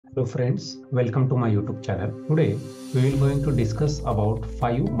Hello friends, welcome to my YouTube channel. Today we will going to discuss about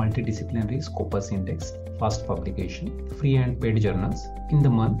 5 multidisciplinary Scopus Index first publication free and paid journals in the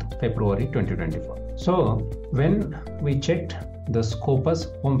month February 2024. So when we checked the Scopus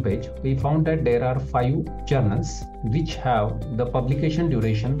homepage, we found that there are 5 journals which have the publication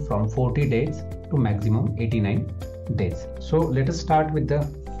duration from 40 days to maximum 89 days. So let us start with the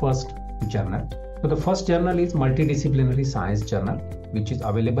first journal. So the first journal is Multidisciplinary Science Journal, which is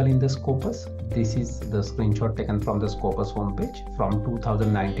available in the Scopus. This is the screenshot taken from the Scopus homepage from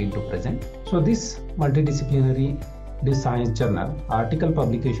 2019 to present. So this Multidisciplinary Science Journal article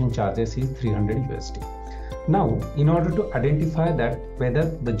publication charges is $300 USD. Now, in order to identify that whether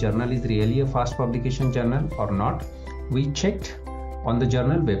the journal is really a fast publication journal or not, we checked on the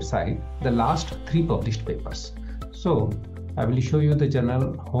journal website the last 3 published papers. So I will show you the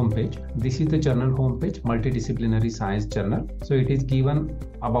journal homepage. This is the journal homepage, Multidisciplinary Science Journal. So it is given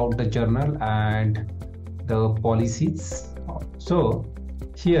about the journal and the policies. So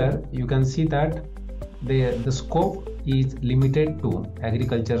here you can see that the scope is limited to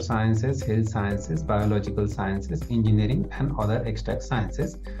agriculture sciences, health sciences, biological sciences, engineering and other extract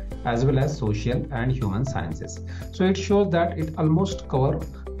sciences, as well as social and human sciences. So it shows that it almost covers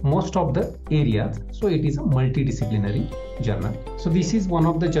most of the areas. So it is a multidisciplinary journal. So this is one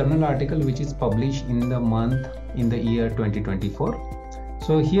of the journal article which is published in the year 2024.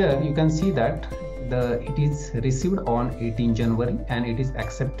 So here you can see that it is received on 18 January and it is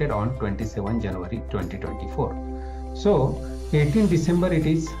accepted on 27 January 2024. So 18 December it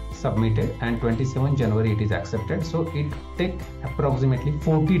is submitted and 27 January it is accepted. So it takes approximately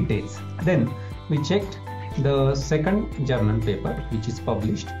 40 days. Then we checked the second journal paper which is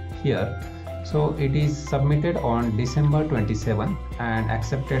published here. So it is submitted on December 27 and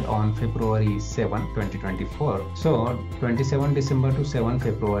accepted on February 7, 2024. So 27 December to 7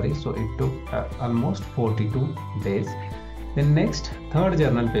 February. So it took almost 42 days. The next third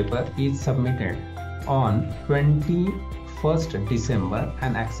journal paper is submitted on 21st December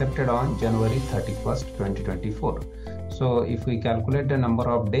and accepted on January 31st, 2024. So if we calculate the number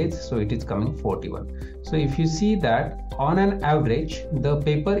of days, so it is coming 41. So if you see that on an average, the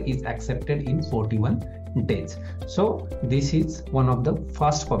paper is accepted in 41 days. So this is one of the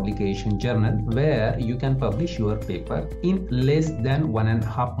fast publication journal where you can publish your paper in less than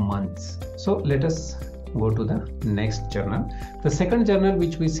 1.5 months. So let us go to the next journal. The second journal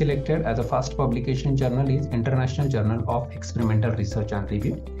which we selected as a fast publication journal is International Journal of Experimental Research and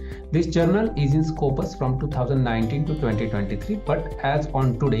Review. This journal is in Scopus from 2019 to 2023, but as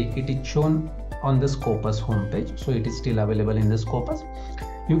on today it is shown on the Scopus homepage, so it is still available in the Scopus.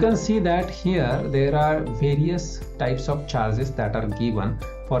 You can see that here there are various types of charges that are given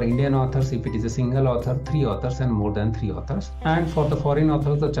for Indian authors if it is a single author, 3 authors and more than 3 authors, and for the foreign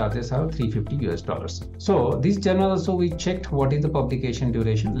authors the charges are $350 US. So this journal also we checked what is the publication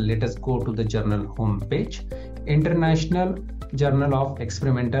duration. Let us go to the journal homepage, International Journal of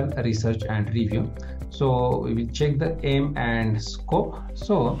Experimental Research and Review. So we will check the aim and scope.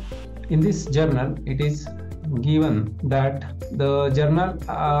 So in this journal it is given that the journal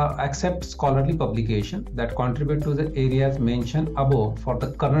accepts scholarly publication that contribute to the areas mentioned above for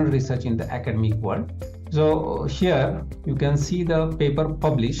the current research in the academic world. So here you can see the paper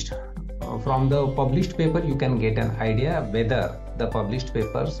published. From the published paper you can get an idea whether the published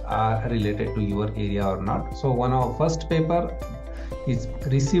papers are related to your area or not. So one of first paper is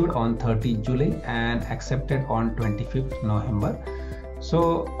received on 30 July and accepted on 25th November.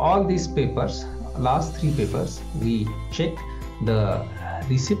 So all these papers, last 3 papers, we check the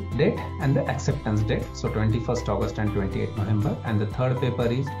receipt date and the acceptance date. So 21st August and 28th November, and the third paper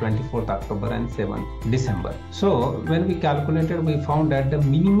is 24th October and 7th December. So when we calculated, we found that the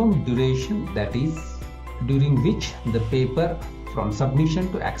minimum duration, that is during which the paper from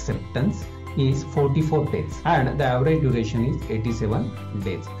submission to acceptance is 44 days and the average duration is 87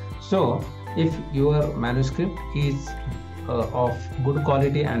 days. So if your manuscript is of good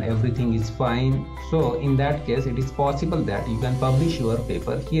quality and everything is fine, so in that case it is possible that you can publish your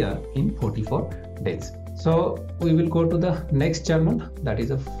paper here in 44 days. So we will go to the next journal, that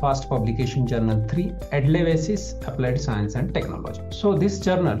is a fast publication journal 3, Adlevasis Applied Science and Technology. So this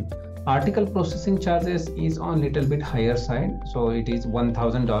journal article processing charges is on little bit higher side, so it is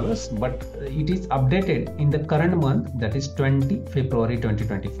 $1,000, but it is updated in the current month, that is 20 February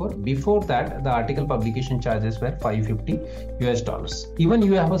 2024. Before that the article publication charges were $550 US. Even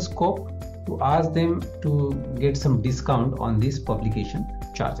you have a scope to ask them to get some discount on this publication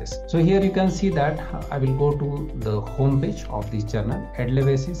charges. So here you can see that I will go to the home page of this journal,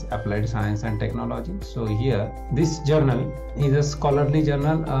 Edelweiss Applied Science and Technology. So here this journal is a scholarly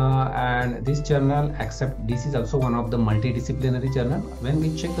journal, and this journal this is also one of the multidisciplinary journal. When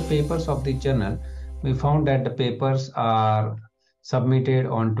we check the papers of this journal, we found that the papers are submitted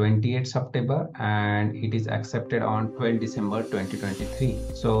on 28 September and it is accepted on 12 December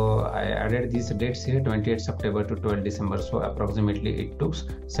 2023. So I added these dates here, 28 September to 12 December. So approximately it took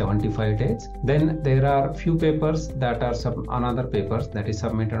 75 days. Then there are few papers that are another papers that is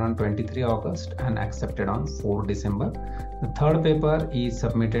submitted on 23 August and accepted on 4 December. The third paper is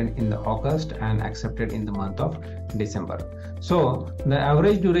submitted in the August and accepted in the month of December. So the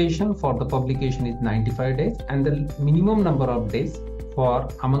average duration for the publication is 95 days and the minimum number of days for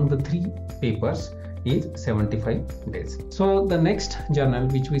among the three papers is 75 days. So the next journal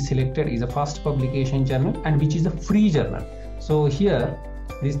which we selected is a fast publication journal and which is a free journal. So here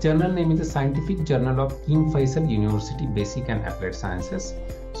this journal name is the Scientific Journal of King Faisal University Basic and Applied Sciences.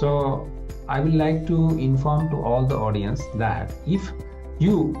 So I would like to inform to all the audience that if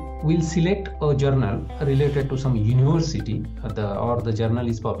you will select a journal related to some university or the journal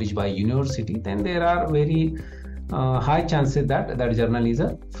is published by university, then there are very high chances that that journal is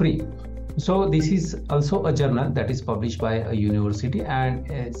free. So this is also a journal that is published by a university,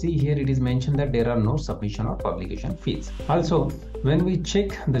 and see here it is mentioned that there are no submission or publication fees. Also, when we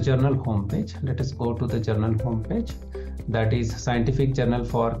check the journal homepage, let us go to the journal homepage, that is Scientific Journal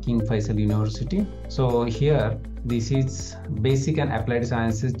for King Faisal University. So here this is Basic and Applied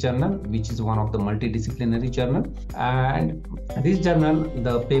Sciences Journal, which is one of the multidisciplinary journal, and this journal,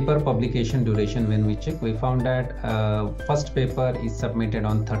 the paper publication duration, when we check, we found that first paper is submitted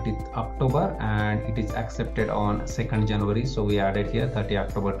on 30th October and it is accepted on 2nd January. So we added here 30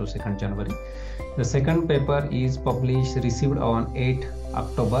 October to 2nd January. The second paper is received on 8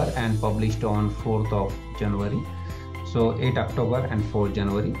 October and published on 4th of January. So 8 October and 4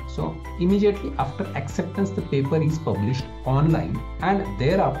 January. So immediately after acceptance, the paper is published online, and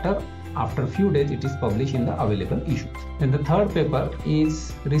thereafter, after few days, it is published in the available issues. Then the third paper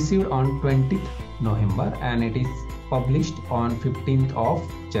is received on 20th November and it is published on 15th of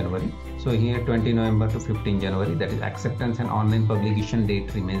January. So here 20 November to 15 January, that is acceptance and online publication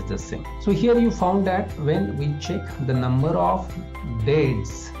date remains the same. So here you found that when we check the number of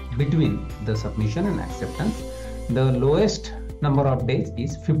dates between the submission and acceptance, the lowest number of days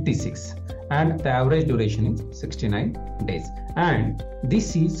is 56 and the average duration is 69 days. And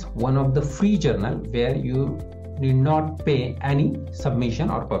this is one of the free journal where you need not pay any submission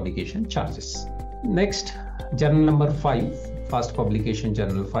or publication charges. Next, journal number 5, fast publication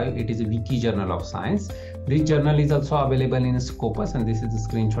journal 5, it is a wiki journal of science. This journal is also available in Scopus, and this is a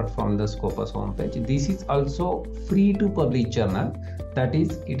screenshot from the Scopus homepage. This is also free to publish journal, that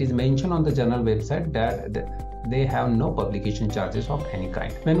is, it is mentioned on the journal website that they have no publication charges of any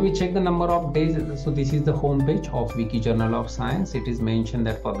kind. When we check the number of days, so this is the home page of Wiki Journal of Science. It is mentioned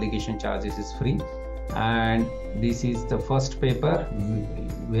that publication charges is free, and this is the first paper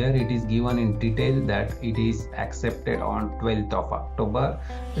where it is given in detail that it is accepted on 12th of October,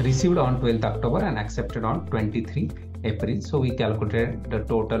 received on 12th October and accepted on 23 April. So we calculated the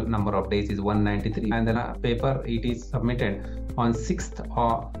total number of days is 193, and then a paper it is submitted on 6th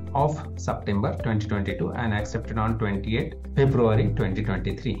of September 2022 and accepted on 28 February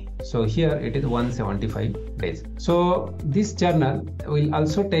 2023. So here it is 175 days. So this journal will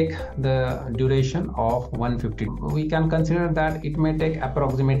also take the duration of 150. We can consider that it may take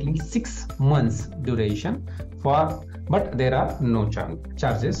approximately 6 months duration but there are no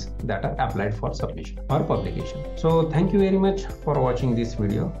charges that are applied for submission or publication. So thank you very much for watching this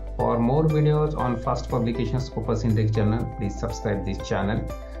video. For more videos on fast publication Scopus Index Journal, please subscribe this channel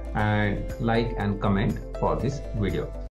and like and comment for this video.